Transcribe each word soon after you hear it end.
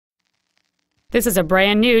This is a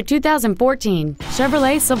brand new 2014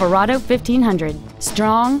 Chevrolet Silverado 1500.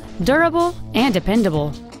 Strong, durable, and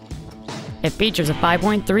dependable. It features a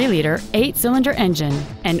 5.3-liter, 8-cylinder engine,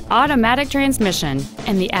 an automatic transmission,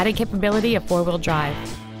 and the added capability of 4-wheel drive.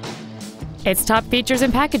 Its top features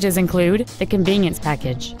and packages include the convenience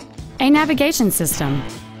package, a navigation system,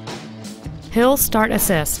 hill start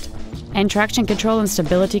assist, and traction control and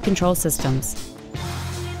stability control systems.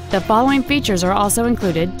 The following features are also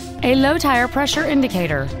included: a low tire pressure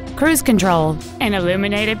indicator, cruise control, an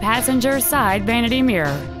illuminated passenger side vanity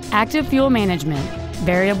mirror, active fuel management,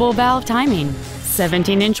 variable valve timing,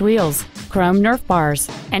 17-inch wheels, chrome Nerf bars,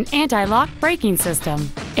 an anti-lock braking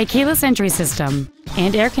system, a keyless entry system,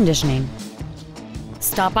 and air conditioning.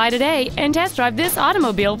 Stop by today and test drive this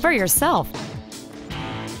automobile for yourself.